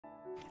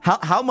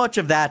How much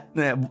of that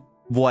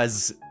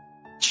was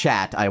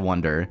chat, I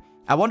wonder?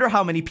 I wonder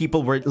how many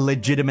people were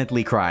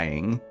legitimately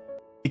crying.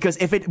 Because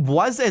if it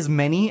was as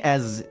many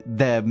as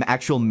the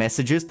actual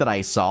messages that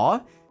I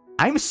saw,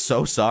 I'm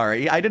so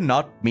sorry. I did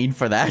not mean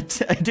for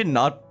that. I did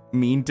not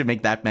mean to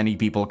make that many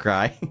people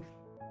cry.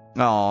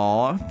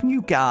 Aw,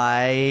 you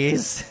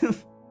guys.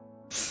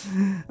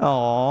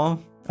 Aw,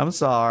 I'm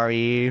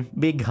sorry.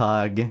 Big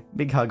hug.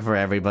 Big hug for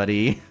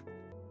everybody.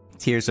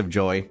 Tears of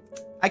joy.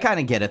 I kind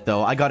of get it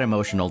though. I got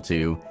emotional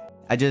too.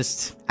 I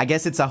guess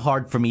it's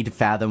hard for me to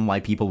fathom why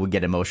people would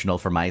get emotional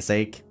for my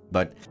sake,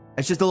 but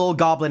it's just a little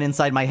goblin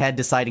inside my head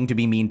deciding to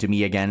be mean to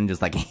me again,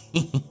 just like,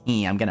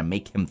 I'm gonna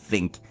make him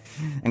think.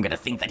 I'm gonna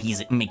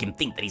make him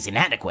think that he's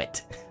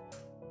inadequate.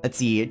 Let's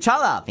see,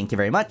 Chala, thank you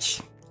very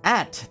much.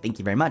 Thank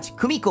you very much.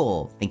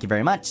 Kumiko, thank you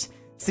very much.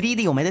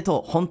 3D おめで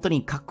とう。本当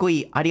にかっこ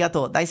いい。ありが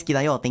とう。大好き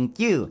だよ。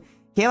Thank you.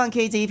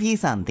 K1KJP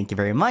さん、Thank you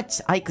very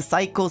much. アイク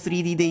最高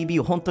 3D デビ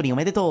ュー。本当にお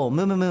めでとう。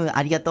ムムム、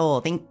ありが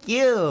とう。Thank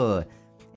you.